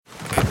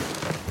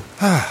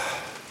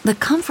The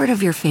comfort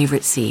of your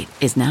favorite seat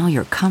is now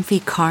your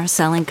comfy car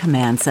selling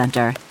command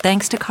center,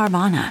 thanks to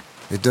Carvana.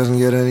 It doesn't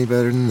get any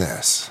better than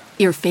this.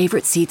 Your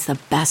favorite seat's the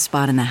best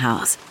spot in the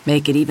house.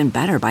 Make it even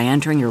better by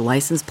entering your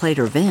license plate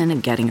or VIN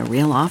and getting a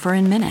real offer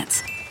in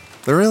minutes.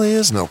 There really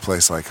is no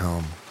place like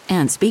home.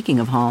 And speaking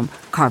of home,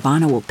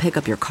 Carvana will pick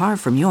up your car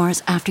from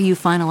yours after you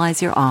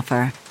finalize your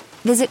offer.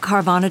 Visit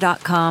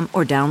Carvana.com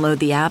or download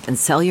the app and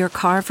sell your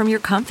car from your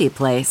comfy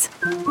place.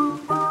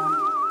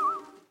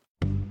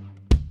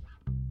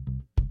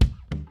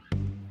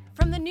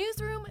 From the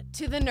newsroom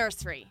to the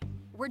nursery,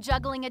 we're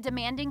juggling a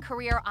demanding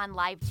career on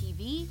live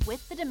TV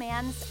with the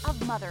demands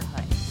of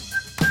motherhood.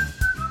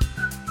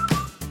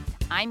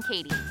 I'm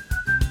Katie.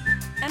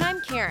 And I'm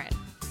Karen.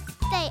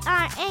 They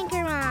are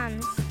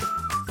AnchorMOMS.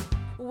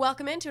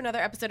 Welcome into another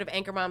episode of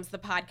AnchorMOMS, the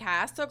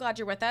podcast. So glad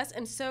you're with us,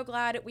 and so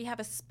glad we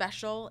have a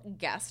special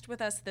guest with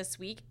us this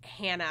week,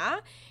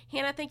 Hannah.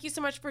 Hannah, thank you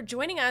so much for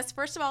joining us.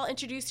 First of all,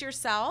 introduce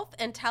yourself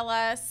and tell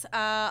us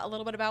a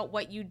little bit about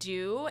what you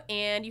do.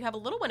 And you have a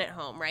little one at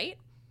home, right?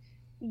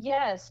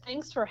 Yes,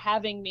 thanks for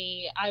having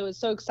me. I was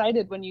so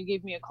excited when you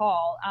gave me a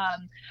call.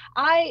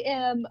 I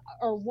am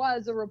or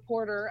was a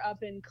reporter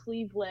up in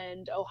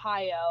Cleveland,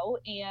 Ohio,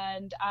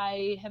 and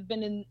I had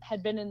been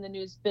in the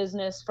news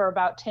business for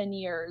about 10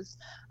 years,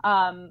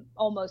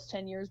 almost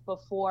 10 years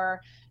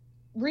before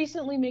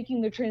recently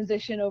making the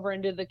transition over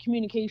into the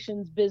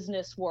communications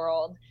business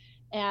world.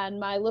 And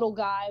my little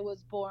guy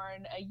was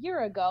born a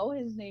year ago.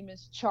 His name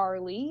is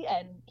Charlie,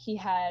 and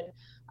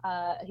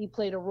he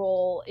played a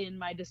role in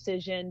my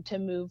decision to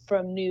move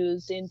from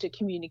news into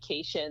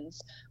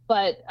communications,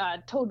 but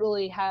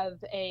totally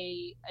have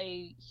a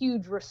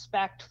huge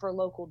respect for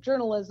local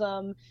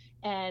journalism,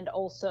 and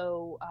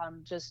also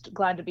just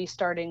glad to be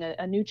starting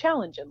a new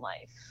challenge in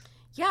life.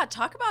 Yeah,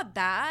 talk about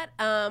that.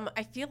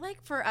 I feel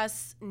like for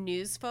us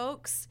news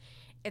folks,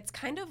 it's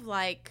kind of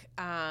like,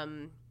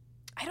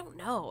 I don't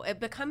know, it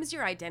becomes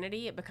your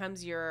identity, it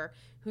becomes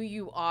who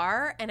you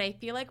are. And I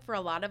feel like for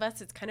a lot of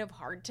us, it's kind of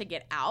hard to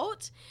get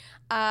out.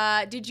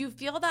 Did you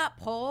feel that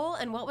pull?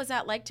 And what was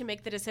that like to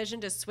make the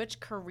decision to switch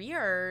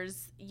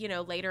careers,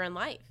 later in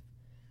life?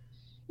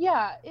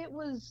 Yeah, it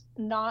was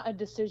not a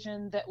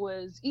decision that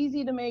was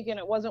easy to make, and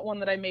it wasn't one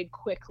that I made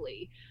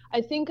quickly.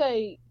 I think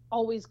I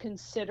always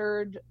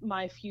considered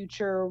my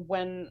future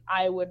when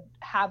I would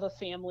have a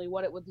family,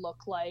 what it would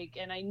look like.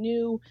 And I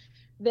knew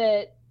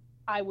that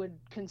I would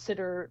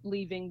consider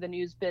leaving the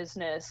news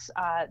business.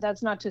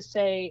 That's not to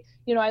say,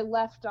 I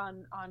left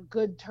on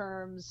good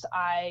terms.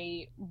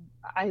 I,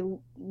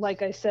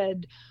 like I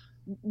said,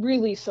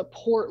 really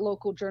support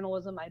local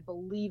journalism. I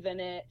believe in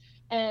it.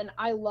 And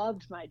I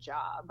loved my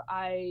job.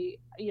 I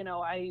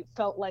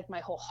felt like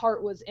my whole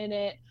heart was in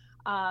it.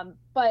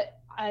 But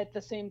at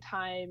the same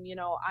time,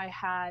 I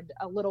had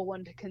a little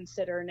one to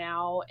consider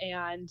now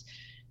and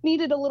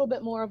needed a little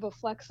bit more of a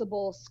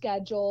flexible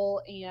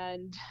schedule,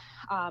 and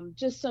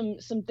just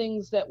some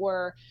things that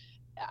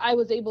I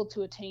was able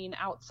to attain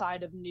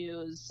outside of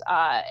news.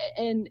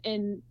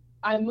 And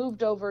I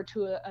moved over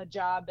to a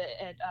job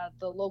at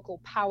the local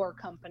power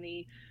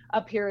company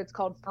up here. It's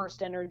called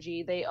First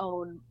Energy. They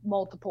own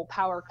multiple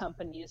power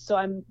companies. So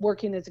I'm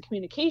working as a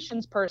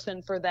communications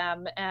person for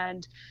them.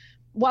 And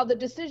while the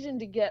decision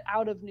to get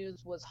out of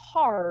news was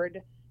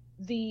hard,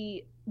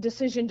 the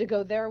decision to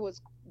go there was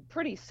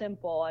pretty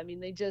simple. I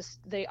mean,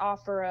 they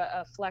offer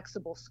a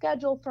flexible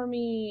schedule for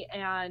me.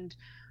 And,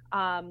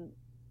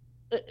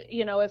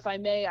 if I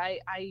may,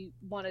 I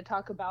want to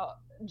talk about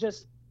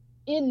just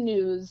in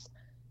news,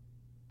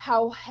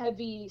 how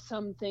heavy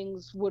some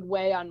things would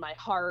weigh on my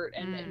heart.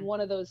 And one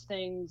of those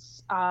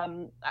things,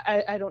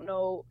 I don't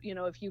know,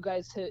 if you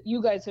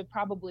guys have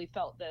probably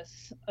felt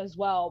this as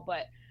well,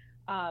 but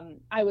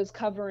I was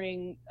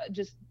covering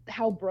just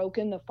how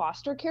broken the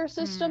foster care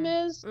system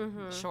is.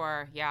 Mm-hmm.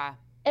 Sure, yeah.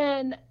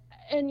 And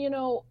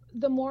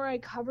the more I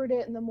covered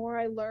it and the more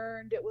I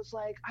learned, it was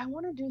like, I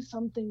want to do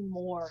something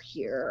more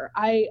here.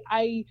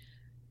 I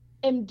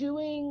am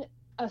doing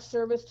a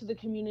service to the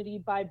community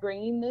by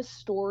bringing this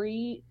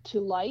story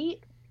to light.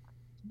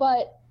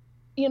 But,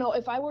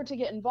 if I were to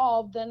get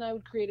involved, then I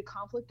would create a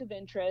conflict of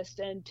interest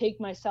and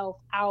take myself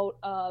out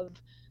of,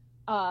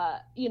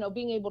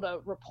 being able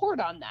to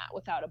report on that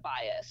without a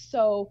bias.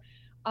 So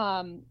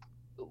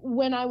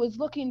when I was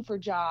looking for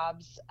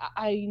jobs,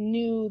 I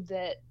knew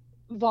that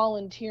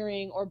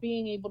volunteering or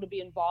being able to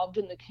be involved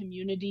in the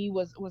community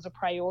was a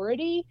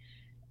priority.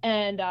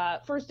 And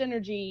First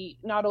Energy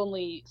not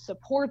only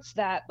supports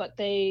that, but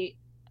they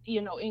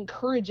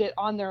encourage it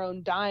on their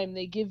own dime.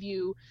 They give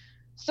you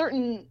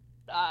certain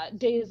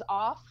days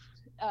off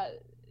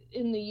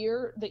in the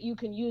year that you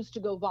can use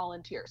to go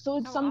volunteer. So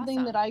it's something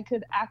awesome. that I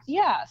could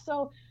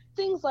so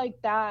things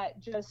like that,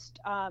 just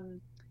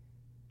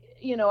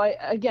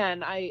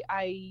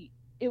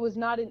it was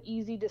not an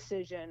easy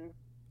decision.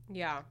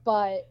 Yeah.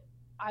 But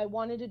I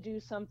wanted to do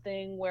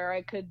something where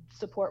I could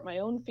support my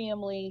own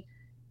family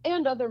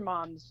and other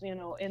moms,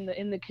 in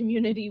the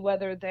community,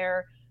 whether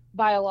they're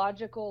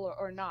biological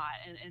or not,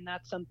 and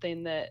that's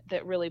something that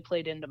really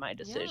played into my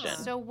decision. Yeah.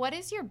 So what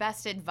is your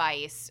best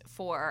advice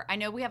for, I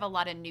know we have a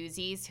lot of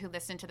newsies who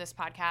listen to this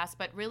podcast,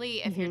 but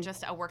really if you're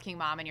just a working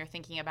mom and you're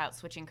thinking about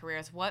switching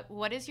careers,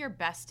 what is your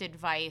best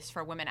advice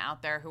for women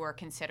out there who are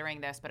considering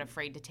this but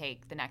afraid to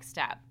take the next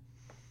step?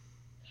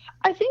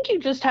 I think you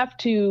just have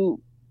to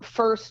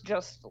first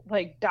just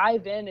like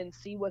dive in and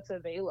see what's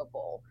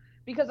available,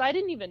 because I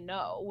didn't even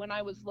know when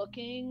I was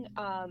looking,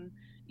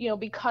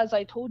 because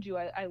I told you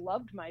I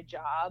loved my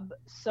job.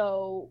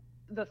 So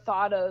the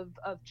thought of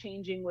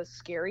changing was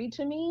scary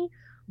to me.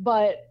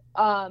 But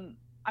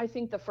I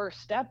think the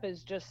first step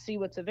is just see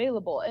what's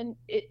available. And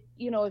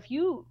if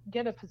you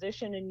get a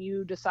position and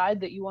you decide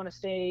that you want to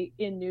stay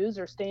in news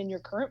or stay in your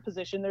current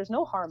position, there's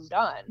no harm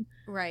done.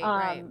 Right,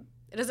 right.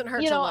 It doesn't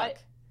hurt to look.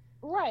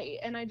 Right.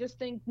 And I just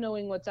think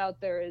knowing what's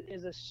out there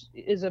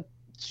is a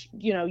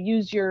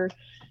use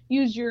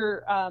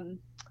your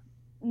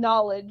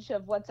knowledge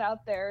of what's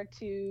out there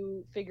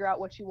to figure out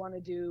what you want to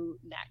do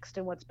next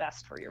and what's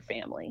best for your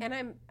family.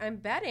 And I'm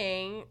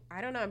betting, I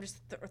don't know, I'm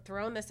just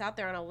throwing this out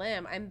there on a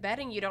limb. I'm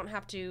betting you don't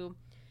have to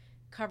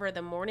cover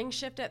the morning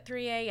shift at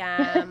 3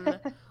 a.m.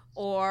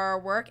 or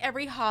work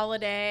every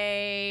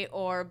holiday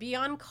or be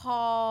on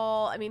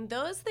call. I mean,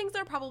 those things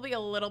are probably a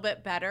little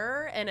bit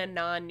better in a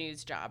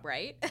non-news job,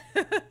 right?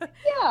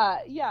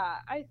 Yeah.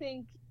 I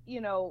think,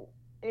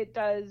 it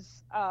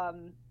does,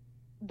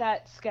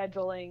 that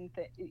scheduling,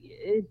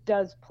 it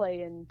does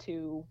play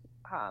into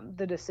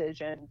the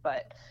decision.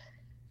 But,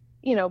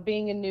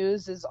 being in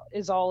news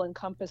is all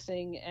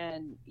encompassing,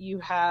 and you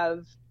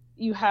have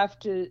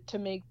to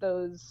make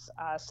those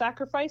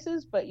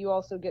sacrifices, but you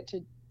also get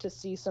to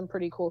see some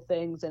pretty cool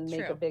things and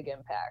make a big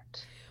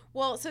impact.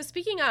 Well, so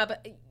speaking of,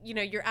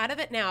 you're out of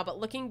it now, but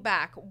looking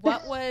back,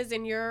 what was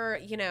in your,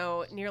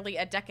 nearly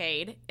a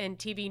decade in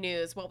TV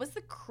news, what was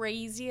the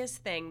craziest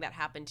thing that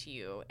happened to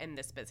you in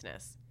this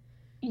business?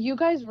 You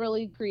guys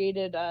really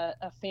created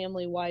a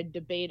family-wide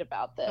debate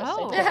about this.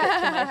 Oh, I took it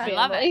to my family.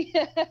 Love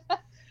it.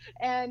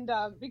 And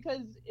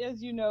because,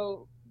 as you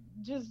know,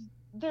 just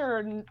there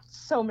are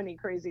so many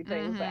crazy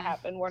things that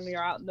happen when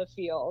you're out in the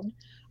field.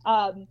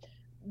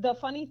 The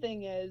funny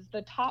thing is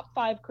the top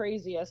 5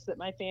 craziest that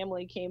my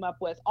family came up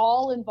with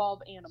all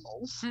involve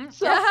animals.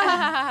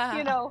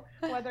 So,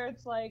 whether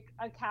it's like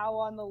a cow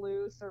on the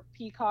loose or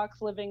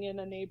peacocks living in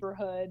a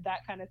neighborhood,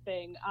 that kind of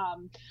thing.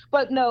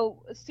 But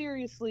no,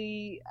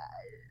 seriously,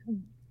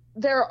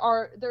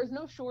 there's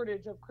no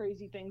shortage of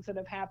crazy things that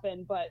have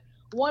happened. But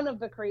one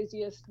of the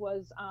craziest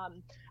was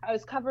I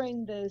was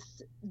covering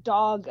this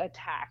dog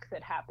attack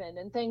that happened,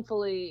 and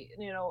thankfully,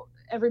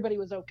 everybody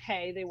was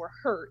okay. They were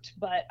hurt,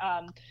 but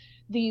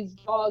these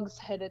dogs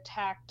had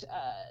attacked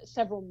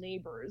several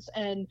neighbors,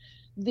 and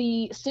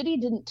the city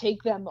didn't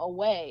take them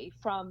away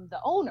from the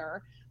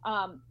owner.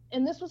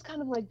 And this was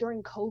kind of like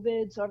during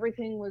COVID, so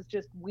everything was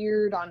just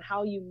weird on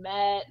how you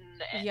met.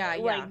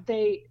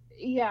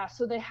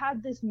 So they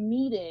had this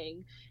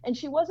meeting, and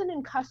she wasn't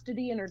in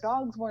custody and her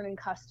dogs weren't in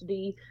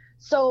custody.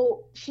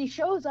 So she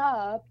shows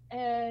up,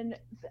 and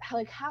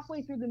like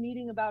halfway through the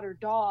meeting about her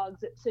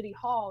dogs at City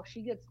Hall,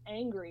 she gets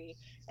angry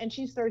and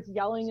she starts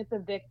yelling at the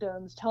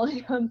victims,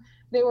 telling them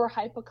they were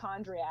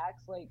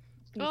hypochondriacs. Like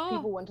these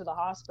people went to the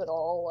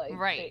hospital. Like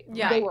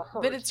they were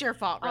hurt. But it's your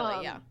fault,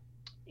 really.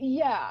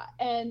 Yeah.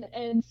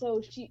 And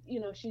so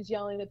she's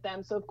yelling at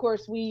them. So of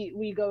course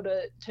we go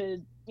to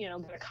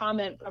get a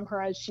comment from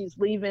her as she's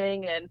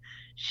leaving, and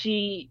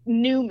she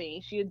knew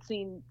me. She had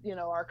seen,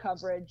 our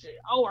coverage.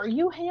 Oh, are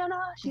you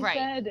Hannah? She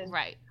said. And,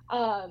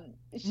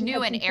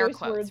 knew in air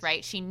quotes, words.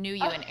 Right? She knew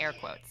you in air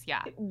quotes.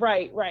 Yeah.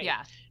 Right.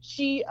 Yeah.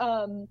 She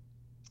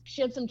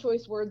had some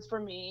choice words for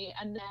me,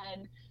 and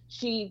then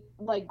she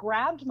like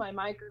grabbed my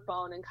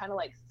microphone and kind of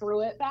like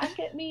threw it back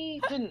at me.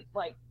 Didn't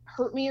like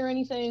hurt me or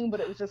anything, but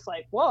it was just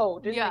like, whoa,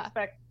 didn't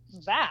expect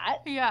that.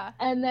 Yeah.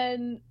 And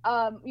then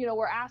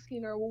we're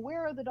asking her, well,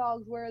 where are the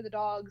dogs,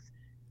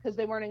 because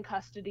they weren't in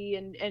custody,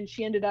 and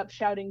she ended up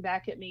shouting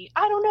back at me,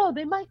 I don't know,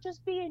 they might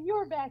just be in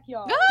your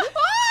backyard.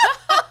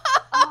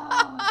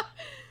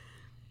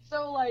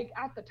 So like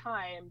at the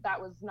time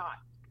that was not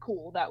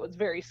cool. That was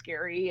very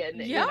scary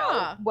and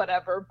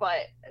whatever,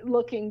 but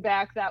looking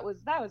back, that was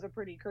a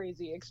pretty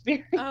crazy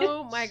experience.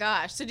 Oh my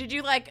gosh. So did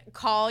you like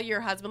call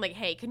your husband like,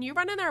 hey, can you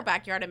run in our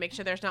backyard and make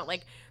sure there's not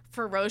like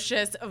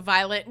ferocious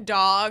violent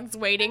dogs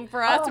waiting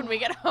for us when we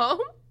get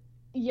home?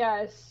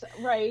 Yes,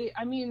 right.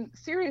 I mean,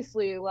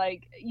 seriously,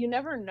 like you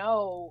never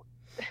know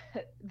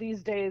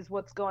these days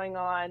what's going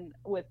on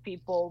with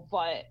people,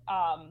 but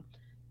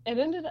they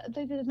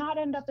did not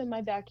end up in my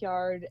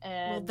backyard,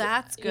 and well,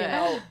 that's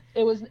good.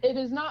 It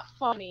is not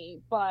funny,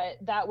 but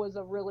that was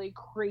a really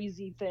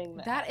crazy thing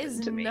that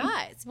is to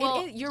nuts. Me.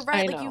 Well, you're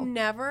right. Like you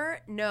never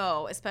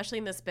know, especially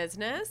in this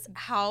business,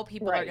 how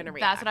people are going to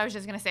react. That's what I was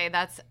just going to say.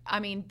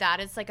 That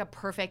is like a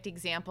perfect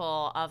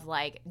example of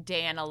like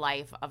day in a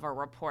life of a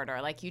reporter.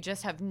 Like you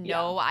just have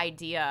no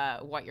idea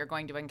what you're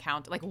going to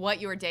encounter, like what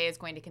your day is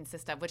going to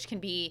consist of, which can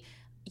be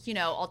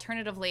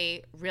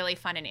alternatively really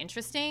fun and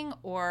interesting,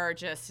 or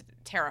just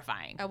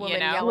terrifying. A woman you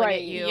know? yelling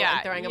Right. at you Yeah,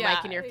 and throwing a yeah,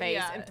 mic in your face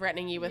yeah, and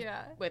threatening you with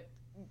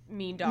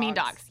mean dogs. Mean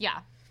dogs, yeah.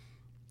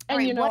 And All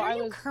right, you know, what are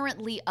you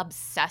currently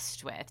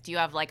obsessed with? Do you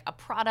have like a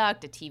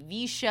product, a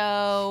TV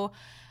show,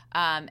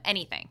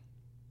 anything?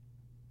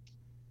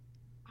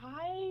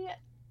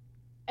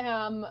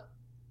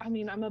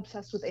 I'm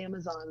obsessed with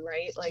Amazon,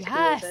 right? Like,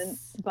 Yes. who isn't?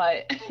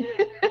 But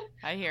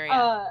I hear you.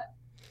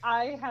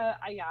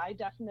 I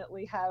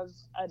definitely have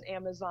an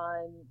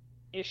Amazon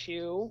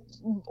issue,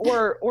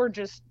 or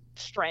just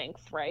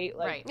strength, right?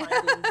 Like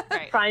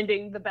Right.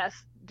 finding the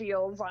best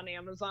deals on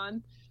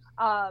Amazon.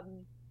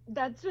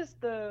 That's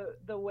just the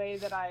way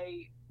that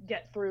I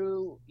get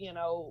through,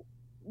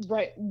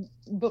 right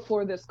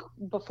before this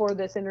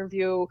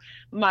interview,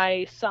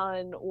 my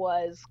son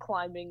was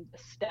climbing the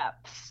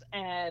steps,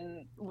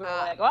 and we're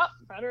like, oh,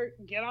 better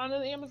get onto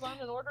the Amazon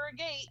and order a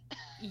gate.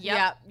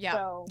 Yep.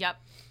 So, Yep.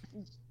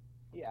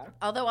 yeah.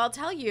 Although I'll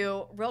tell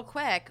you real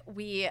quick,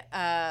 we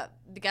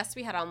the guests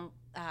we had on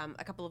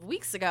a couple of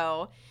weeks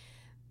ago,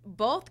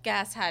 both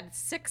guests had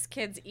 6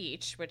 kids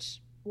each,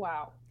 which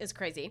Wow. is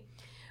crazy.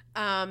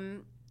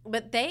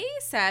 But they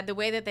said the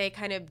way that they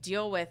kind of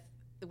deal with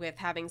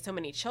having so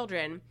many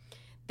children,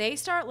 they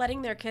start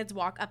letting their kids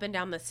walk up and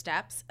down the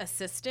steps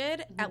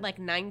assisted at like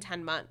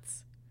 9-10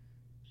 months.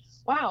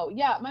 Wow.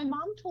 Yeah. My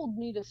mom told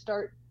me to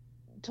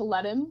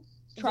let him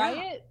try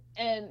it,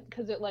 and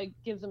because it like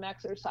gives him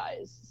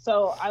exercise.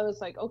 So I was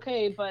like,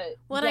 okay, but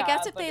well, and I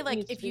guess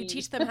if you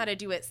teach them how to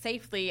do it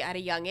safely at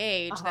a young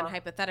age, then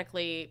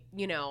hypothetically,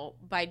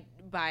 by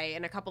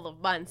in a couple of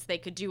months they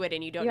could do it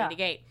and you don't need a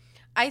gate.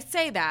 I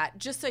say that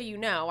just so you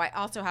know, I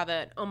also have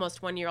an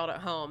almost 1-year-old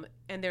at home,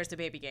 and there's a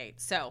baby gate.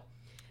 So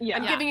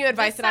I'm giving you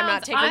advice that I'm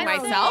not taking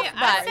myself.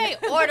 I say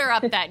order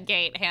up that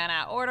gate,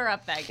 Hannah. Order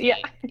up that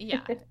gate.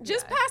 Yeah.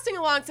 Just passing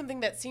along something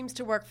that seems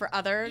to work for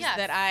others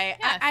that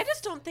I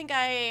just don't think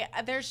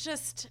there's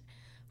just,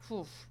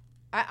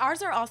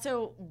 ours are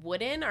also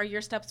wooden. Are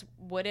your steps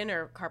wooden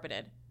or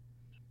carpeted?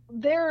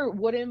 They're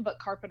wooden, but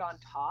carpet on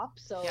top.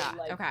 So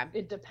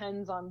it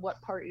depends on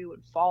what part you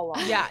would fall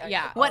on.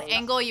 Yeah. What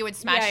angle you would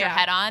smash your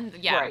head on.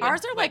 Yeah. Right. Ours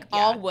are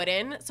all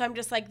wooden. So I'm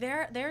just like,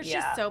 there's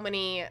just so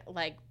many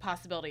like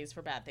possibilities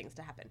for bad things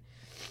to happen.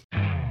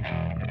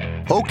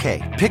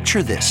 Okay,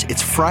 picture this.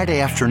 It's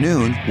Friday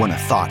afternoon when a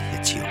thought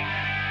hits you.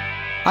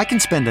 I can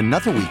spend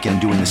another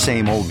weekend doing the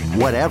same old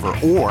whatever,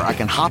 or I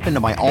can hop into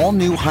my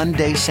all-new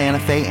Hyundai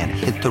Santa Fe and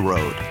hit the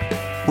road.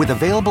 With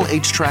available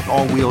H-Track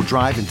all-wheel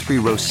drive and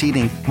 3-row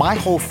seating, my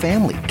whole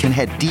family can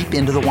head deep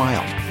into the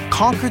wild.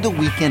 Conquer the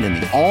weekend in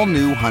the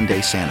all-new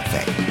Hyundai Santa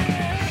Fe.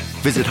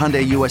 Visit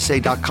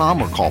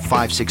HyundaiUSA.com or call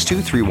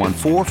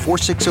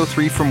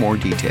 562-314-4603 for more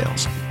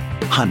details.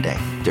 Hyundai,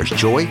 there's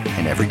joy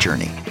in every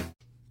journey.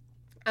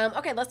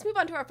 Okay, let's move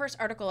on to our first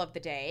article of the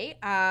day.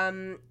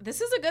 This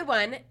is a good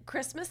one.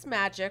 Christmas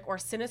magic or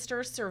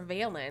sinister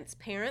surveillance.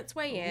 Parents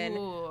weigh in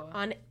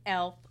on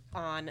Elf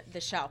on the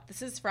Shelf.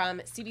 This is from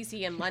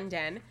CBC in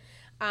London.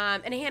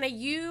 And Hannah,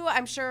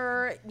 I'm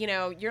sure,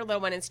 your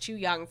little one is too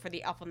young for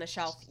the Elf on the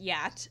Shelf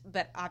yet,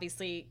 but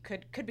obviously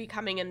could be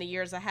coming in the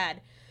years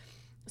ahead.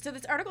 So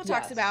this article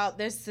talks about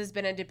this has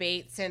been a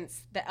debate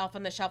since the Elf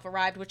on the Shelf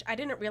arrived, which I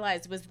didn't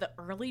realize was the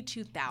early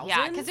 2000s.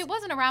 Yeah, because it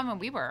wasn't around when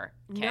we were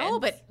kids. No,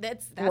 but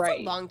that's a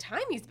long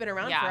time. He's been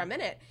around for a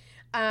minute.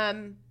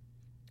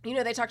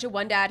 They talked to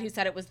one dad who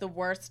said it was the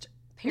worst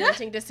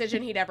parenting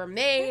decision he'd ever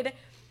made.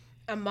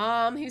 A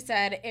mom who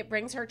said it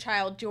brings her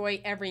child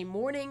joy every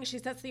morning. She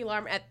sets the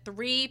alarm at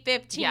 3:15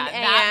 a.m. Yeah,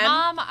 that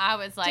mom, I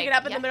was like, to get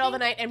up in the middle of the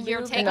night and you're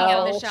move taking it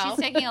on the shelf.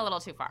 She's taking a little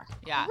too far.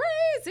 Yeah,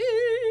 crazy.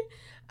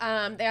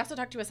 They also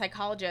talked to a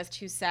psychologist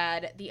who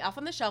said the Elf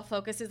on the Shelf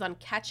focuses on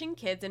catching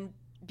kids and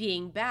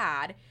being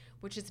bad,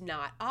 which is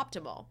not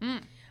optimal.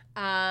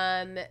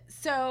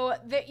 So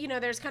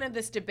there's kind of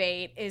this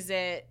debate: is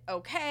it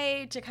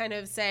okay to kind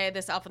of say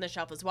this Elf on the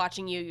Shelf is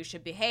watching you, you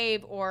should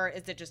behave, or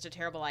is it just a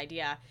terrible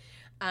idea?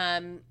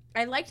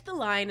 I liked the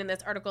line in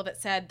this article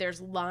that said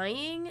there's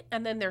lying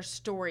and then there's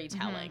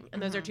storytelling.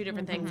 And those are two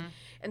different things.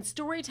 And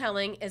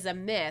storytelling is a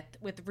myth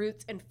with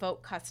roots in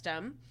folk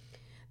custom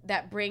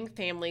that bring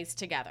families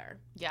together.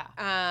 Yeah.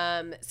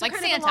 So like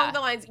kind Santa. of along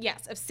the lines,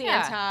 yes, of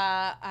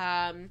Santa.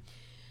 Yeah.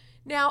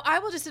 Now, I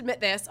will just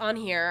admit this on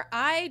here.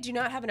 I do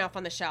not have an Elf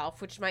on the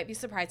Shelf, which might be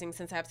surprising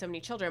since I have so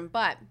many children.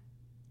 But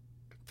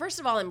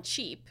first of all, I'm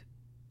cheap.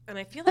 And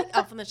I feel like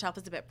Elf on the Shelf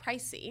is a bit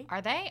pricey.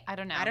 Are they? I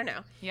don't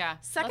know. Yeah.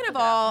 Second of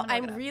all,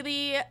 I'm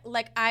really,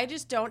 I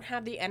just don't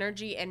have the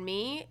energy in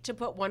me to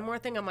put one more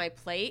thing on my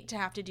plate to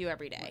have to do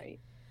every day.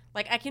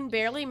 Right. I can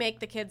barely make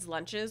the kids'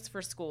 lunches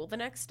for school the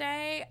next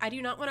day. I do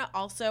not want to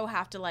also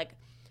have to,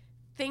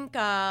 think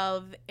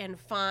of and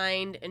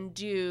find and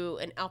do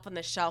an Elf on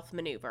the Shelf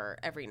maneuver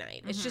every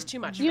night. It's just too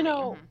much for me.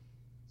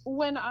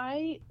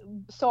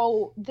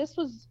 So this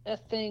was a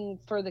thing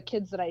for the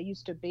kids that I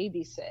used to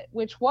babysit,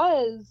 which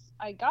was,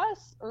 I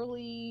guess,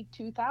 early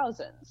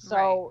 2000s.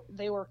 So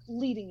they were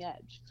leading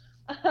edge.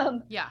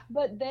 Yeah.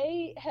 But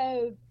they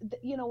have,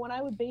 when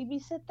I would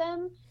babysit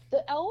them,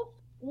 the elf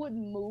would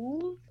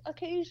move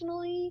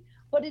occasionally,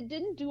 but it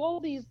didn't do all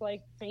these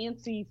like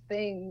fancy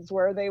things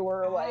where they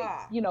were like,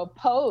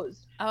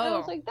 posed. And I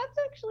was like, that's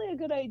actually a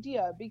good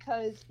idea,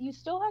 because you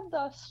still have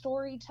the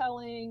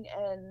storytelling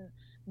and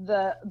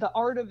the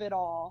art of it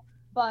all,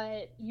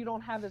 but you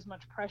don't have as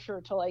much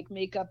pressure to like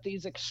make up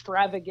these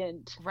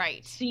extravagant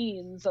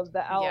scenes of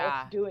the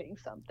elf doing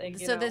something.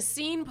 So the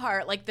scene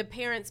part, like the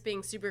parents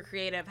being super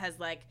creative, has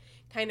like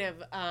kind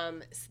of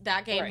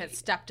that game has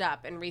stepped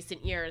up in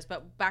recent years.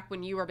 But back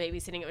when you were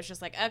babysitting, it was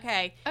just like,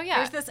 okay,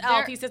 here's this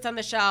elf. He sits on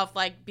the shelf.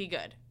 Like, be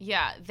good.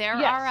 Yeah,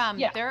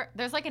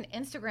 there's like an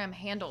Instagram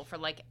handle for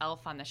like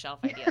elf on the shelf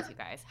ideas. You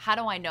guys, how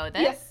do I know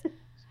this?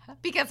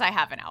 Because I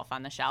have an elf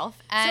on the shelf.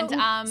 And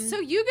so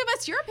you give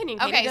us your opinion,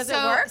 Katie. Okay, does it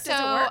work? So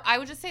I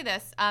would just say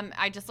this.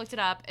 I just looked it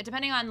up.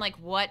 Depending on like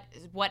what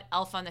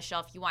elf on the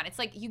shelf you want. It's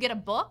like you get a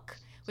book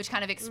which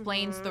kind of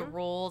explains the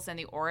rules and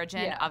the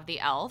origin of the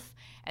elf,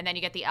 and then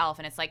you get the elf,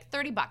 and it's like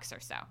 $30 or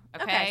so.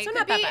 Okay, so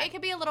not that bad. It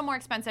could be a little more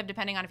expensive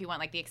depending on if you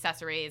want like the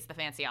accessories, the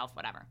fancy elf,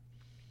 whatever.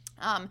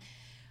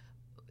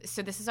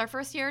 So this is our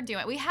first year doing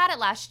it. We had it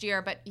last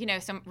year, but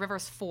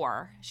River's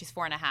 4. She's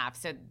 4.5.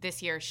 So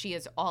this year she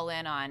is all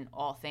in on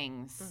all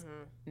things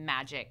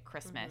magic,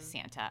 Christmas,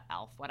 Santa,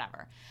 elf,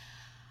 whatever.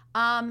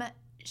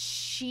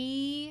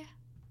 She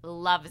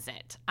loves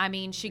it. I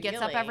mean, she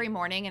gets up every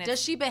morning and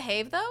does she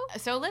behave though?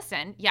 So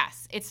listen,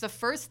 yes, it's the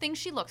first thing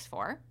she looks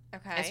for.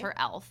 Okay. Is her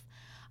elf.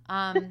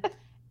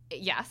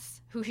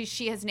 Yes, who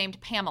she has named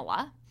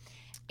Pamela.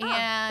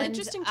 And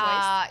interesting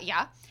choice.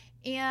 Yeah.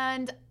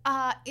 And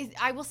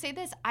I will say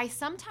this: I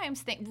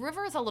sometimes think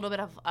River is a little bit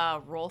of a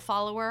rule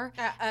follower.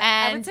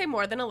 I would say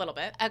more than a little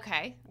bit.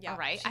 Okay, yeah, all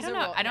right. I don't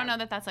know. I don't know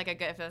that that's like a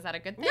good. Is that a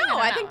good thing? No,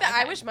 I think that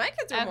I wish my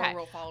kids were more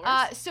rule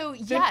followers. So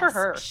good yes, for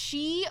her.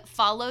 She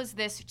follows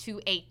this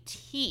to a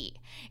T.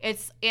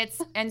 It's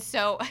and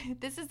so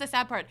this is the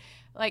sad part.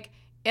 Like,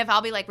 if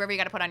I'll be like, River, you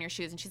got to put on your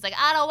shoes, and she's like,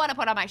 I don't want to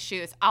put on my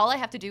shoes. All I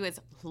have to do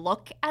is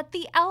look at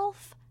the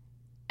elf,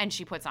 and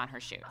she puts on her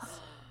shoes.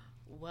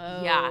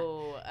 Whoa.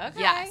 Yeah. Okay.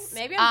 Yes.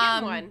 Maybe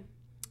I'm getting one.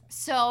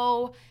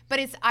 So,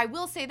 but I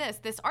will say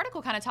this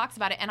article kind of talks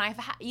about it. And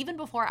even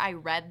before I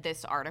read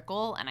this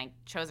article and I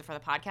chose it for the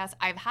podcast,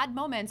 I've had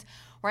moments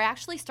where I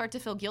actually start to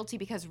feel guilty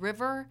because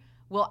River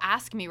will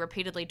ask me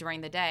repeatedly during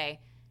the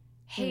day,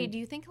 hey, do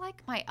you think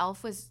like my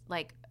elf was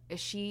like, does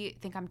she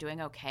think I'm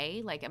doing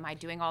okay? Like, am I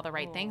doing all the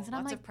right things? And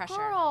I'm like,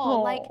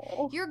 girl, like,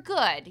 you're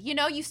good.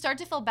 You start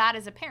to feel bad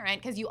as a parent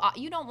because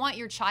you don't want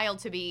your child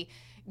to be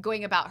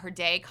going about her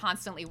day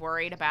constantly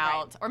worried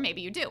about, or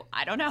maybe you do,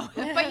 I don't know,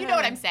 but you know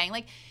what I'm saying.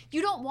 Like,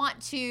 you don't want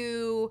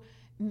to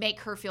make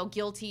her feel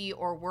guilty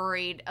or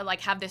worried, like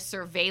have this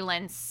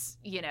surveillance,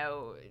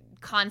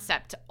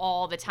 concept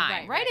all the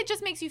time, right? It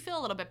just makes you feel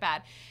a little bit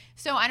bad.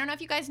 So I don't know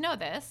if you guys know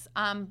this,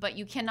 but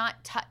you cannot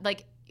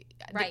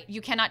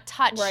you cannot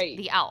touch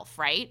the elf,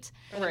 right?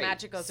 Or the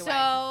magic goes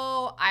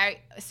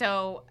away.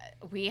 So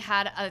we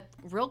had a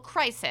real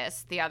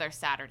crisis the other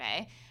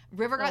Saturday.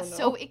 River got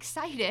so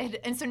excited,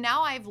 and so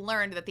now I've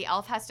learned that the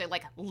elf has to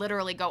like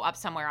literally go up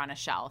somewhere on a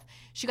shelf.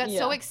 She got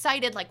so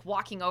excited, like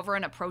walking over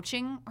and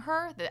approaching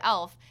her, the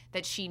elf,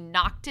 that she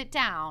knocked it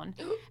down.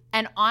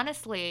 And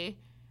honestly,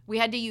 we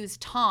had to use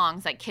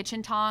tongs, like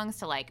kitchen tongs,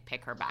 to like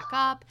pick her back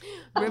up.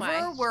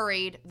 River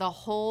worried the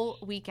whole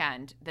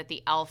weekend that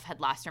the elf had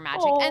lost her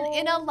magic, and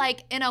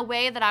in a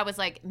way that I was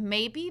like,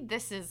 maybe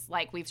this is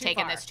like we've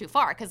taken this too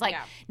far, because like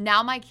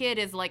now my kid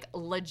is like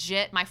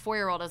legit. My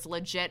 4-year-old is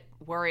legit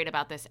worried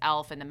about this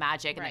elf and the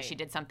magic, and that she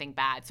did something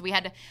bad. So we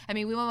had to. I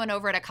mean, we went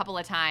over it a couple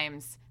of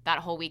times that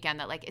whole weekend.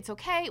 That like it's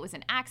okay. It was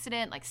an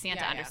accident. Like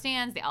Santa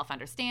understands. The elf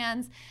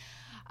understands.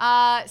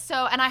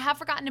 And I have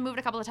forgotten to move it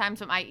a couple of times,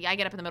 but I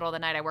get up in the middle of the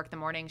night, I work the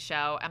morning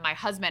show, and my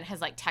husband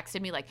has like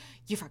texted me like,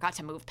 you forgot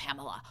to move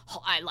Pamela.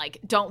 I like,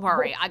 don't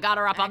worry. I got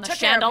her up on the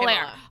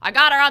chandelier. I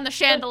got her on the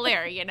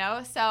chandelier,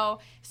 So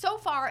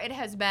far it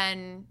has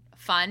been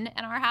fun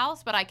in our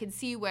house, but I can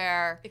see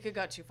where it could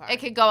go too far. It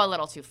could go a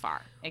little too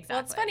far. Exactly.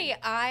 Well, it's funny.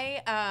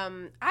 I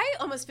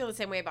almost feel the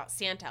same way about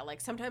Santa.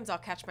 Like sometimes I'll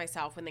catch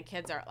myself when the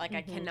kids are like,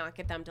 I cannot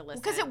get them to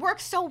listen because it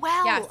works so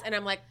well. Yes, and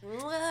I'm like,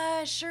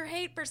 sure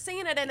hate for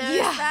Santa to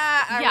notice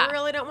that. I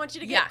really don't want you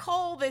to get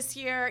cold this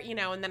year,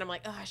 And then I'm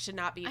like, I should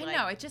not be. I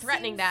know it just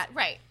threatening that.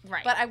 Right.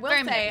 But I will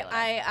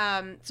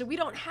say, so we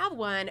don't have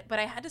one, but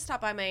I had to stop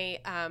by my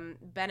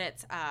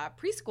Bennett's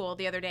preschool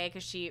the other day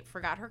because she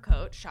forgot her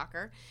coat.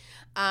 Shocker.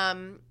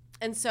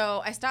 And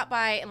so I stopped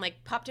by and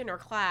like popped in her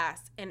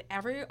class, and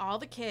all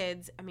the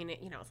kids, I mean,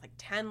 it's like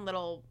 10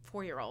 little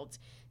 4-year-olds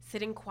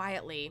sitting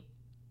quietly.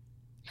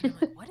 And I'm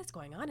like, what is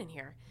going on in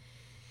here?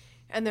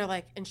 And they're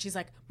like, and she's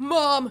like,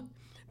 Mom,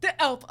 the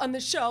elf on the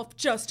shelf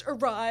just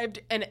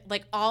arrived. And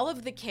like all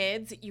of the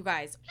kids, you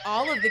guys,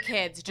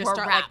 just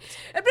start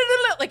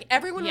like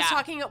everyone was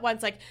talking at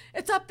once. Like,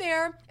 it's up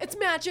there. It's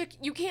magic.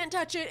 You can't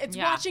touch it. It's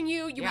watching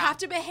you. You have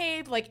to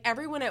behave. Like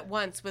everyone at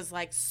once was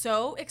like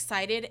so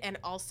excited and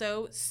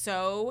also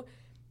so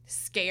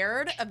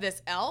scared of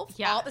this elf.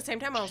 All at the same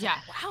time, I was like,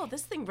 wow,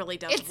 this thing really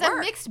does work. It's a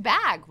mixed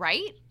bag,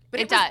 right? But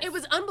it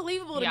was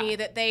unbelievable to me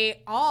that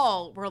they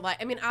all were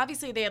like, I mean,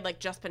 obviously they had like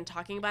just been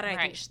talking about it.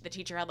 I think the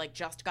teacher had like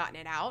just gotten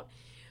it out.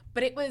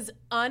 But it was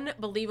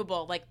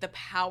unbelievable, like the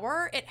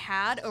power it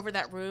had over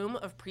that room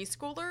of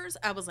preschoolers.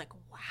 I was like,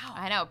 wow.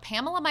 I know.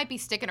 Pamela might be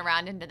sticking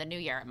around into the new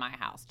year at my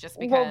house just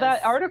because. Well,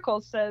 that article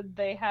said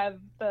they have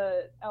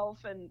the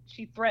elf and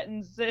she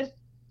threatens it.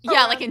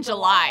 Yeah, like in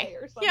July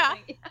or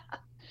something.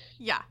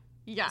 Yeah.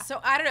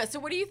 So I don't know. So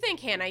what do you think,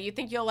 Hannah? You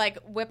think you'll like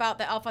whip out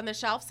the elf on the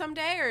shelf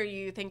someday, or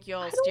you think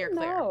you'll steer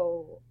clear?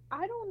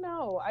 I don't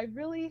know. I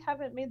really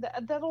haven't made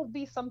that. That'll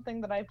be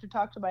something that I have to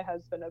talk to my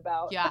husband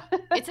about. Yeah,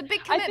 it's a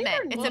big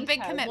commitment. It's a big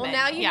commitment. Well,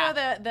 now you know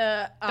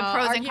the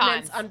pros and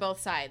cons on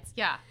both sides.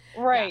 Yeah.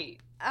 Right.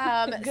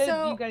 Good.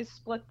 So you guys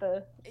split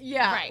the.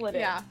 Split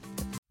it.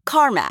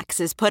 CarMax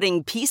is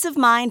putting peace of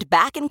mind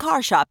back in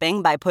car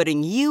shopping by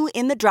putting you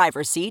in the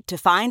driver's seat to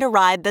find a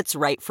ride that's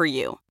right for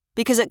you.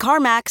 Because at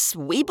CarMax,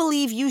 we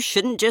believe you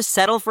shouldn't just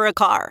settle for a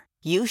car.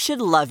 You should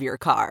love your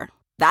car.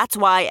 That's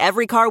why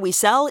every car we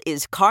sell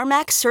is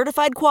CarMax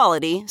certified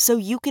quality, so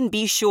you can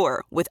be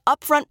sure with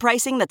upfront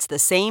pricing that's the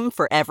same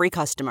for every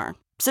customer.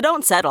 So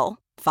don't settle.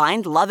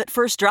 Find love at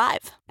first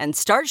drive and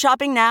start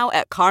shopping now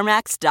at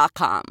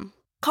CarMax.com.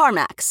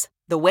 CarMax,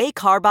 the way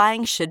car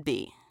buying should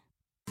be.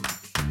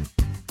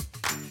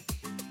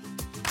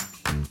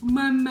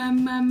 Mom's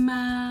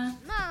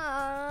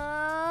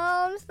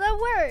the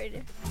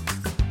word.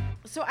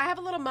 So I have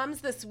a little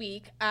mums this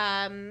week,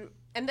 and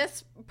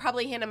this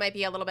probably, Hannah, might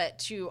be a little bit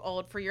too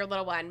old for your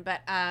little one,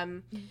 but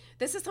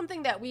this is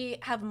something that we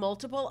have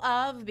multiple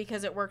of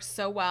because it works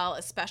so well,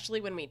 especially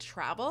when we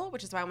travel,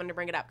 which is why I wanted to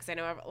bring it up because I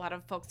know a lot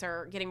of folks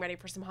are getting ready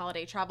for some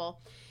holiday travel.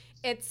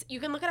 You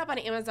can look it up on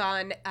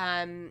Amazon.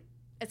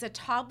 It's a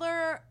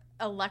toddler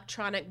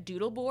electronic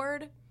doodle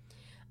board.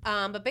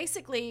 But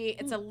basically,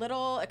 it's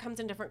it comes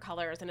in different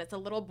colors, and it's a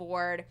little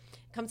board.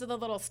 It comes with a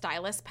little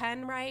stylus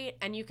pen, right?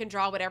 And you can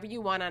draw whatever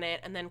you want on it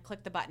and then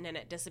click the button and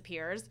it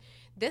disappears.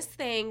 This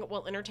thing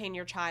will entertain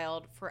your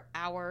child for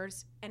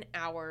hours and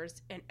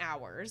hours and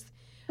hours.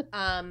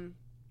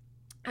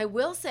 I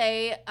will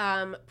say,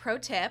 pro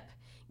tip,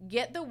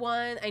 get the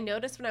one, I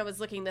noticed when I was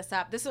looking this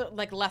up, this is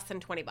like less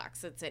than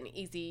 $20. It's an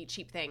easy,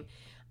 cheap thing.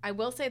 I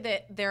will say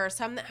that there are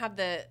some that have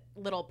the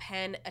little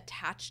pen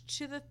attached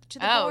to the board.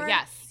 Oh,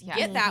 yes.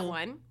 Get that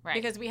one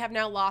because we have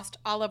now lost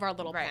all of our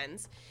little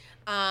pens.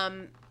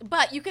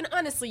 But you can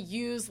honestly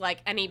use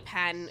like any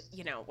pen,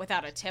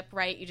 without a tip,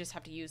 right? You just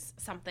have to use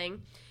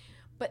something.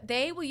 But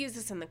they will use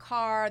this in the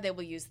car. They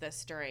will use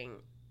this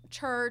during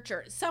church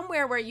or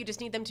somewhere where you just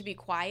need them to be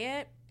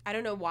quiet. I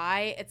don't know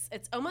why.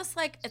 It's almost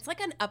like it's like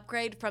an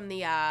upgrade from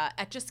the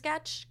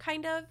Etch-a-Sketch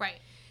kind of.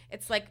 Right.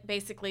 It's like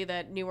basically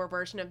the newer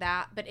version of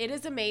that, but it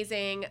is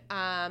amazing.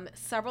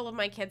 Several of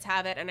my kids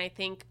have it, and I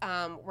think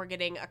we're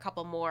getting a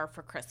couple more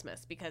for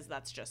Christmas because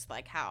that's just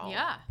like how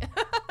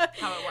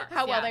how it works,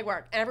 how well they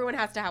work. Everyone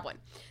has to have one.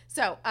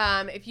 So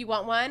if you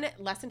want one,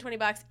 less than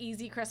 $20,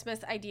 easy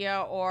Christmas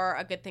idea or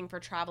a good thing for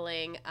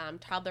traveling.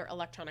 Toddler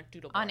electronic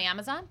doodle board on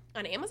Amazon.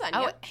 On Amazon,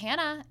 oh, yep.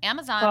 Hannah,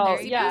 Amazon. Oh,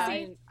 very yeah.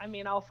 easy. I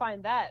mean, I'll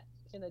find that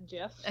in a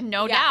jiff.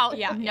 No doubt.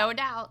 No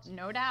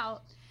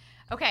doubt.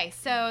 Okay,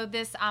 so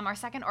this our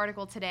second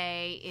article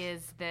today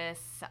is this.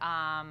 Sorry,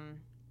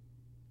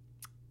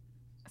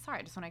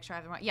 I just want to make sure I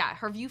have the right. Yeah,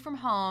 her view from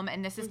home,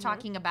 and this is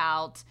talking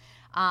about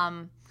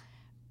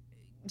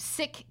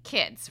sick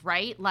kids,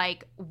 right?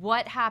 Like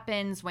what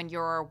happens when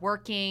you're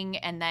working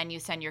and then you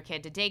send your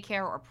kid to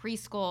daycare or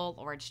preschool,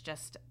 or it's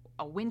just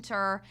a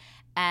winter,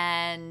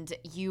 and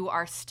you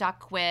are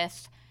stuck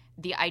with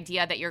the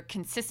idea that you're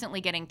consistently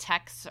getting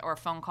texts or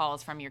phone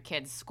calls from your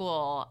kid's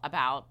school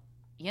about,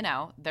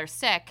 they're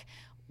sick.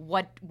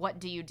 What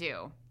do you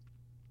do?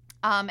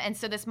 And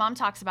so this mom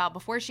talks about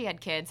before she had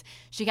kids,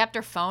 she kept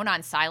her phone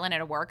on silent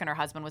at work and her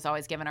husband was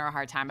always giving her a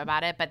hard time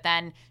about it. But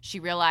then she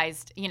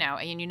realized,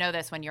 and you know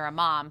this when you're a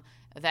mom,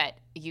 that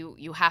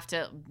you have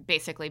to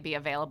basically be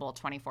available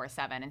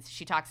 24/7. And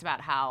she talks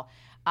about how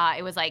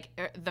it was like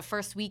the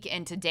first week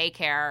into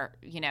daycare,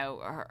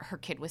 her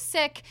kid was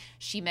sick.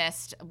 She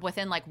missed,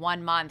 within like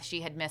 1 month,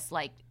 she had missed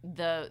like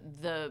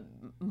the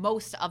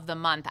most of the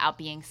month out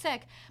being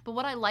sick. But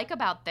what I like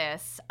about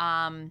this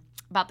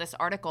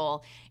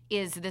article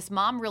is this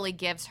mom really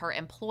gives her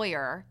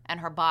employer and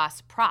her boss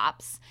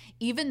props,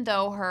 even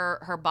though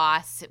her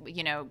boss,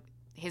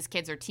 his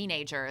kids are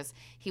teenagers.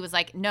 He was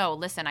like, no,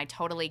 listen, I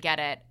totally get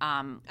it.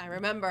 I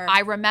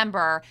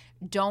remember.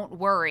 Don't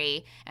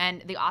worry.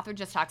 And the author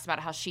just talks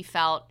about how she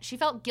felt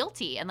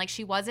guilty and like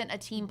she wasn't a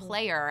team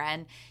player.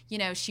 And,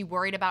 she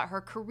worried about her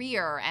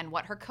career and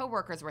what her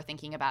coworkers were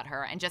thinking about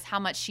her and just how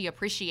much she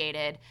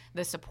appreciated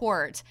the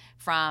support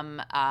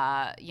from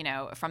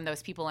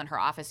those people in her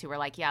office who were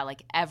like, yeah,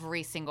 like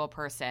every single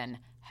person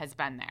has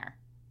been there.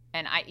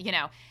 And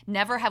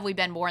never have we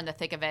been more in the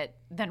thick of it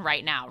than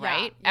right now,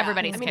 right? Yeah.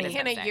 Everybody's kid is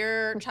Hannah, sick.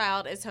 your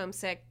child is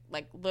homesick,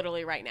 like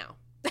literally right now,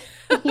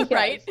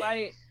 right?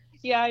 I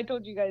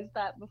told you guys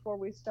that before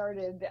we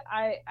started.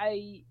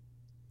 I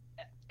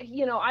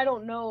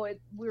don't know.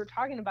 We were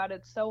talking about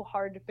it's so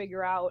hard to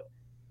figure out,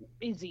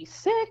 is he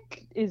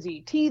sick? Is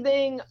he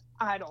teething?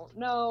 I don't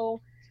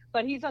know,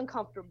 but he's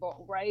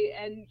uncomfortable, right?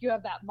 And you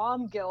have that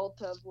mom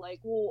guilt of like,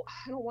 well,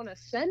 I don't want to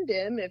send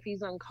him if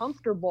he's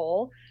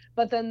uncomfortable.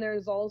 But then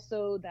there's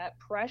also that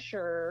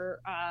pressure,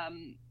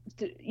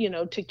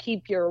 to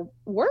keep your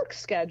work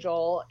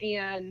schedule.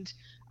 And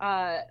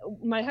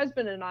my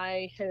husband and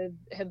I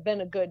have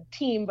been a good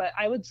team, but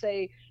I would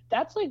say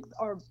that's like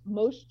our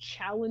most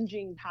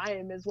challenging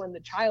time is when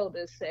the child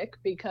is sick,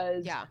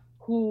 because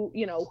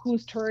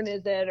whose turn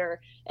is it,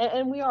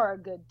 and we are a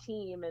good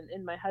team,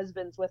 and my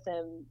husband's with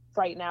him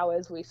right now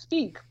as we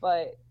speak,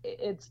 but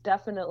it's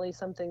definitely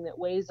something that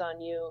weighs on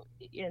you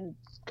in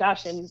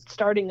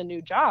starting a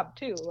new job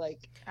too,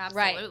 like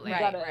absolutely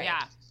right.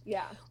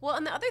 Yeah. Well,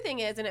 and the other thing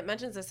is, and it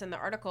mentions this in the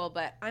article,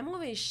 but I'm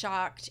always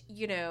shocked,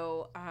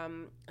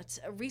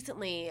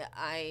 recently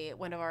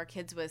one of our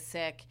kids was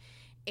sick,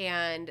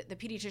 and the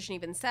pediatrician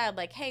even said,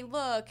 like, hey,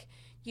 look,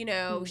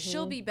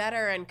 she'll be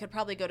better and could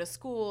probably go to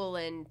school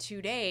in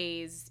 2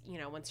 days,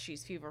 once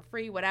she's fever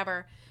free,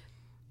 whatever.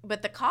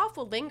 But the cough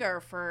will linger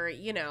for,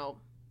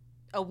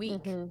 a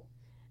week. Mm-hmm.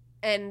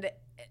 And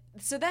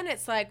so then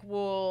it's like,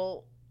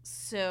 well,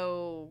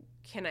 so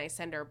can I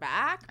send her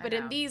back? But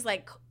in these,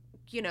 like,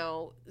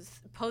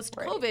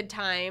 post-COVID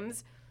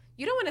times,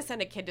 you don't want to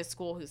send a kid to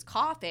school who's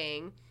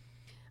coughing.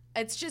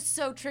 It's just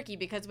so tricky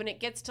because when it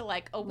gets to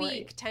like a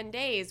week, 10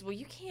 days, well,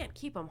 you can't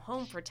keep them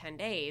home for 10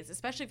 days,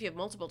 especially if you have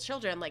multiple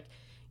children. Like,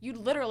 you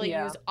literally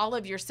use all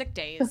of your sick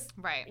days,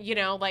 right?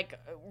 Like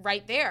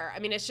right there. I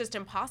mean, it's just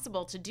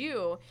impossible to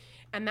do.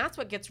 And that's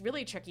what gets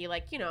really tricky.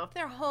 Like, if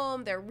they're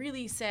home, they're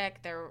really sick,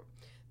 they're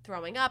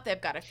throwing up,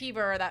 they've got a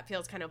fever, that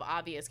feels kind of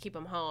obvious, keep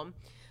them home.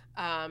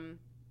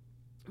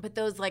 But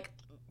those like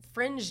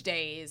fringe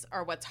days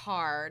are what's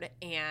hard.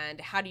 And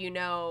how do you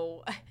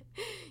know,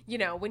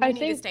 when you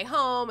need to stay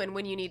home and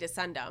when you need to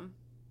send them?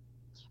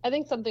 I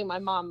think something my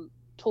mom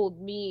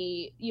told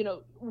me,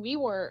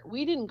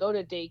 we didn't go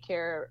to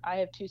daycare. I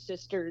have 2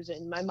 sisters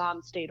and my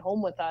mom stayed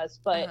home with us,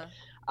 but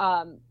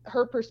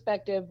her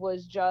perspective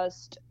was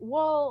just,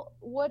 well,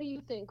 what do you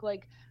think?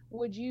 Like,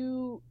 would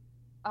you,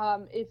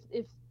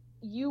 if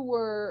you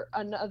were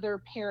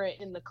another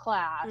parent in the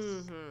class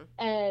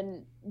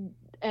and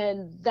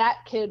that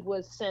kid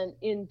was sent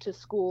into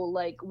school,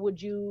 like,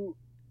 would you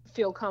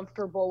feel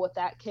comfortable with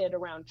that kid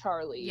around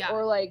Charlie? Yeah.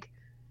 Or like,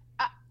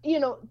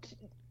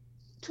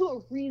 to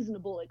a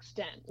reasonable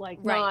extent,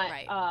 like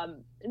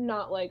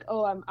not like,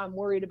 oh, I'm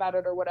worried about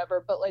it or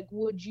whatever, but like,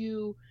 would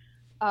you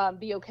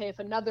be okay if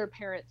another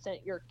parent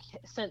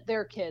sent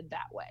their kid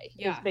that way?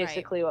 Is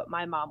basically what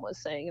my mom was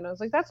saying. And I was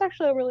like, that's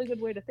actually a really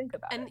good way to think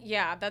about it. And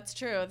yeah, that's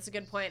true. That's a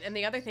good point. And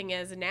the other thing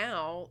is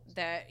now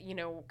that,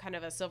 kind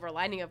of a silver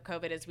lining of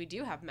COVID is we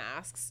do have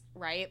masks,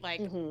 right? Like,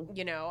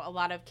 a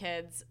lot of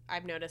kids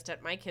I've noticed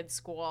at my kids'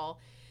 school,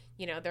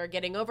 they're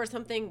getting over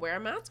something, wear a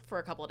mask for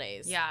a couple of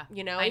days. Yeah.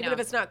 Even if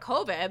it's not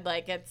COVID,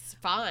 like, it's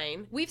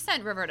fine. We've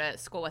sent River to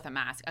school with a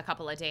mask a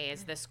couple of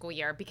days this school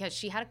year because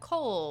she had a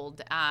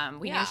cold.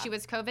 We knew she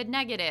was COVID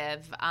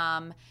negative.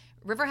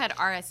 River had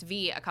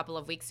RSV a couple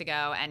of weeks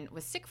ago and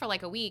was sick for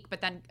like a week. But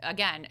then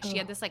again, she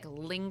had this like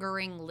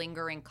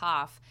lingering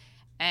cough,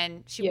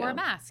 and she wore a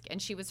mask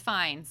and she was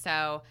fine.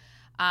 So,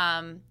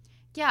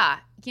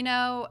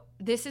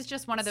 this is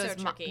just one of those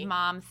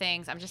mom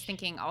things. I'm just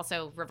thinking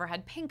also River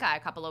had pink eye a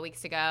couple of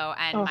weeks ago,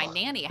 and my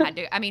nanny had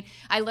to,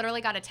 I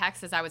literally got a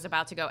text as I was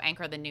about to go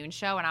anchor the noon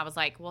show, and I was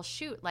like, well,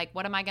 shoot, like,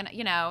 what am I going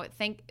to,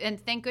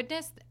 thank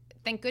goodness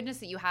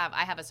that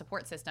I have a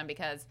support system,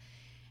 because,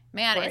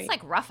 man, it's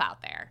like rough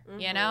out there,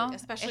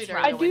 Especially it's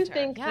during the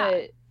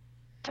winter.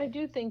 I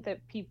do think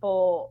that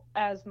people,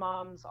 as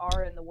moms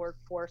are in the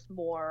workforce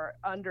more,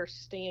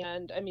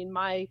 understand. I mean,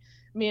 my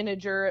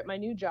manager at my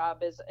new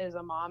job is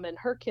a mom, and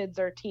her kids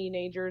are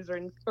teenagers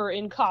or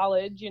in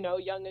college,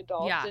 young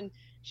adults, and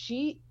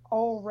she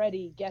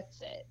already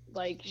gets it.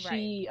 Like,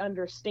 she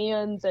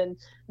understands, and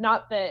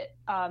not that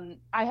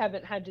I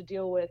haven't had to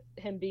deal with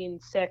him being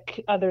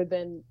sick other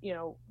than,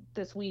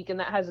 this week, and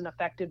that hasn't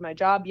affected my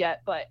job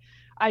yet, but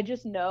I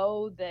just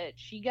know that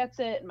she gets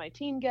it and my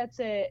team gets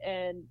it,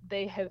 and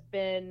they have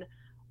been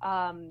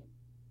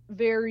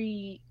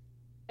very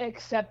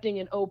accepting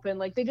and open.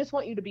 Like, they just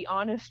want you to be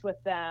honest with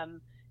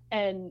them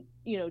and,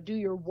 do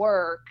your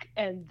work,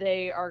 and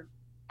I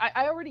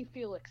already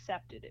feel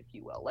accepted, if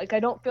you will. Like, I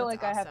don't feel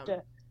like awesome. I have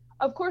to,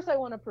 of course I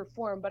want to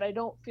perform, but I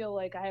don't feel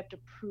like I have to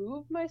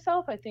prove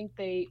myself. I think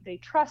they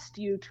trust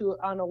you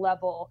on a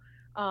level.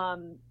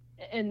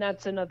 And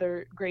that's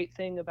another great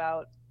thing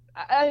about,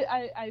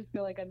 I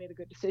feel like I made a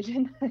good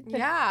decision.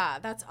 Yeah,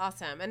 that's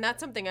awesome. And that's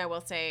something I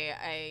will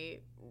say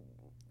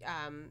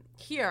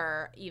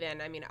here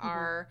even,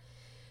 our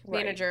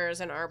managers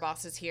and our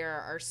bosses here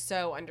are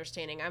so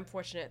understanding. I'm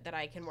fortunate that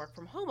I can work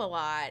from home a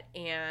lot,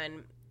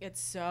 and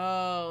it's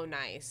so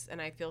nice.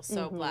 And I feel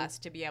so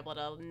blessed to be able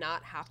to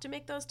not have to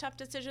make those tough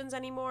decisions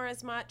anymore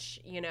as much,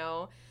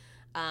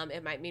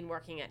 It might mean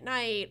working at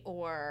night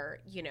or,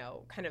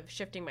 kind of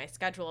shifting my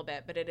schedule a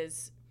bit, but it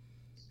is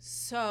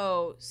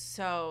so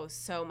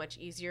much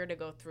easier to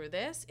go through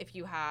this if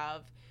you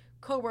have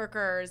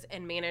coworkers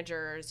and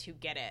managers who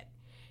get it.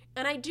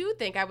 And I do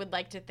think, I would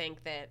like to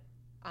think that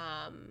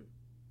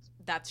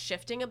that's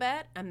shifting a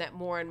bit, and that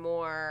more and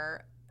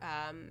more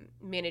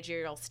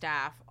managerial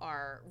staff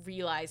are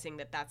realizing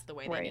that that's the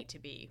way they need to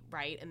be,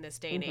 right? In this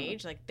day and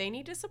age, like they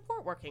need to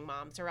support working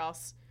moms, or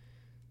else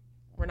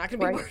we're not going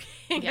to be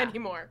working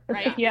anymore,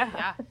 right?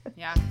 Yeah.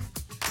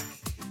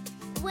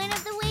 Win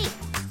of the week.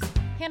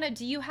 Hannah,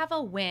 do you have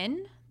a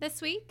win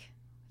this week,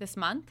 this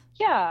month?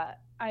 Yeah,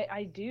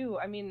 I do.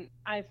 I mean,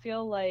 I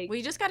feel like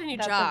we just got a new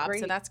job,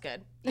 so that's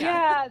good.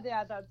 Yeah,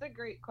 that's a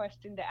great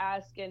question to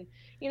ask. And,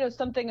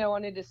 something I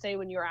wanted to say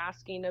when you were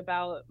asking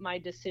about my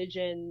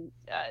decision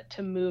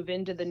to move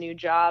into the new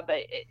job,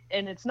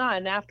 and it's not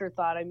an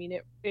afterthought. I mean,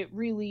 it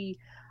really,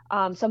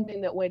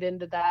 something that went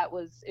into that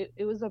was,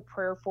 it was a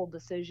prayerful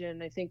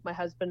decision. I think my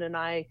husband and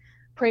I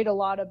prayed a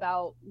lot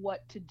about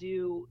what to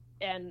do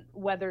and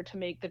whether to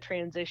make the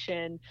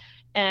transition.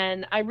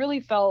 And I really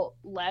felt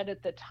led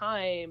at the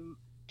time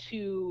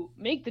to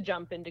make the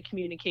jump into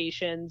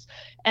communications.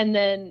 And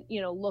then,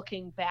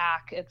 looking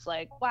back, it's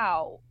like,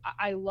 wow,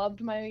 I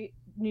loved my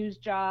news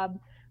job,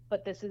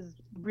 but this is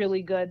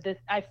really good.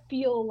 I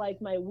feel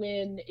like my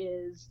win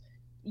is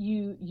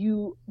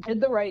you did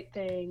the right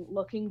thing.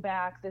 Looking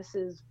back, this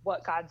is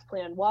what God's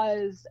plan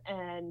was,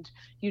 and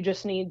you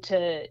just need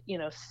to,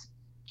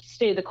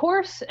 stay the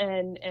course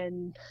and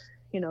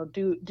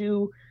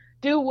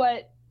do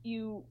what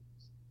you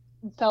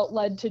felt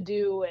led to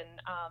do. And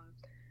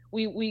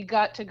we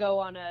got to go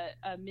on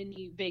a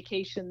mini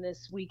vacation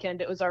this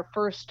weekend. It was our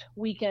first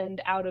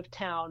weekend out of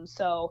town.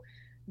 So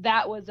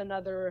that was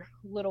another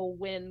little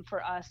win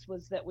for us,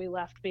 was that we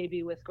left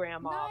baby with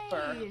grandma for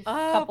a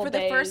couple days. For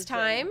the first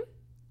time?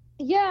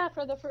 Yeah,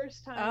 for the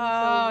first time.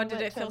 Oh,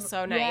 did it feel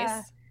so nice?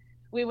 Yeah.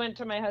 We went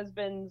to my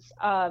husband's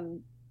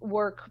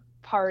work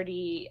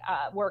holiday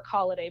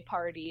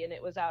party, and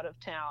it was out of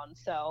town.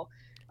 So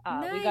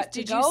nice. We got to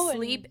Did go. Did you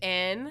sleep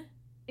in?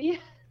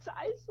 Yes,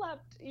 I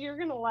slept. You're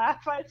going to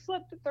laugh. I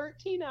slept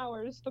 13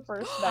 hours the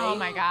first night. Oh,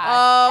 my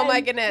God. Oh,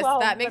 my goodness.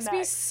 That makes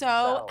me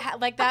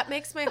that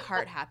makes my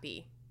heart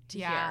happy to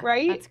hear.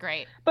 Right? That's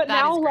great. But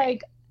now,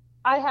 like,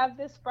 I have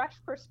this fresh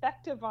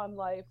perspective on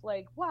life.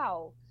 Like,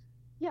 wow,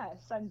 yes,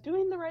 I'm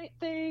doing the right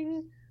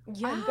thing.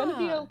 Yeah. I'm going to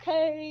be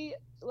okay.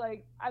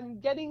 Like, I'm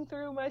getting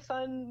through my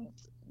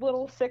son's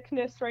little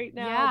sickness right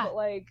now, but,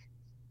 like,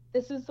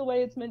 this is the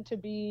way it's meant to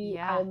be.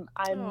 Yeah.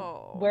 I'm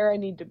where I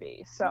need to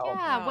be. So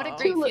yeah, what a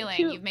great feeling.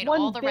 You've made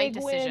all the right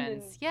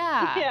decisions.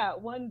 Yeah,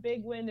 one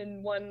big win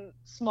and one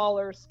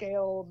smaller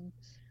scaled,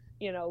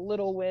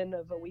 little win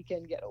of a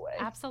weekend getaway.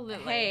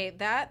 Absolutely. Hey,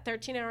 that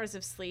 13 hours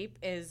of sleep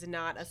is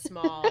not a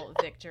small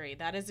victory.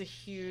 That is a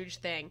huge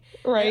thing.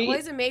 Right. And it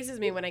always amazes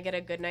me when I get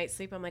a good night's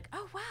sleep. I'm like,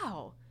 oh,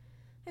 wow.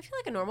 I feel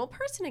like a normal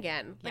person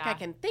again. Like, I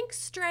can think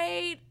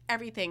straight.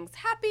 Everything's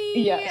happy.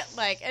 Yes.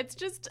 Like, it's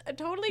just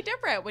totally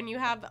different when you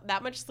have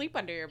that much sleep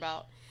under your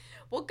belt.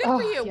 Well, good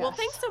for you. Yes. Well,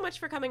 thanks so much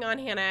for coming on,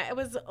 Hannah. It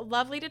was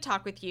lovely to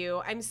talk with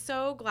you. I'm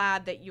so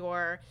glad that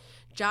your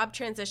job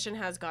transition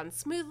has gone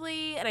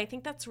smoothly. And I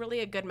think that's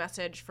really a good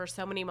message for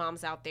so many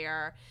moms out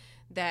there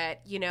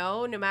that,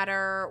 no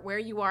matter where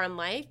you are in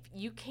life,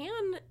 you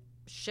can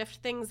shift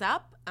things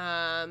up.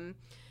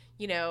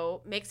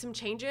 Make some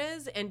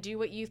changes and do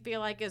what you feel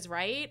like is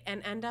right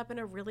and end up in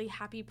a really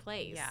happy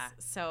place. Yeah.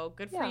 So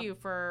good for you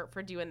for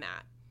doing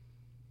that.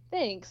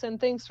 Thanks. And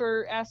thanks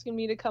for asking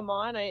me to come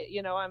on. I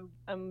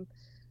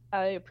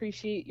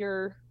appreciate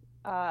your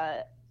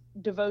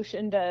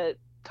devotion to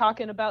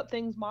talking about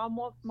things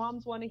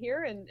moms want to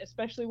hear, and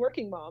especially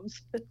working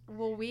moms.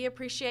 Well, we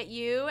appreciate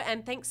you,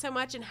 and thanks so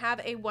much, and have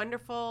a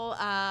wonderful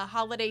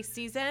holiday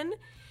season,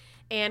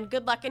 and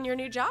good luck in your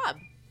new job.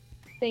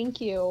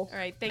 Thank you. All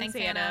right. Thanks,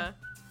 Hannah.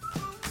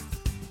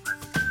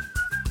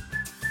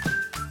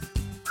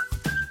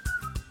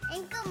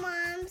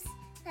 AnchorMOMS,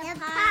 the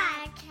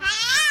podcast.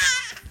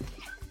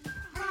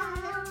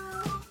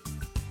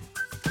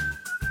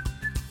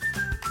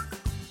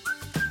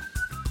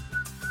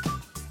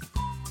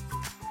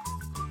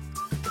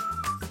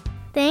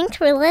 Thanks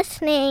for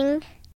listening.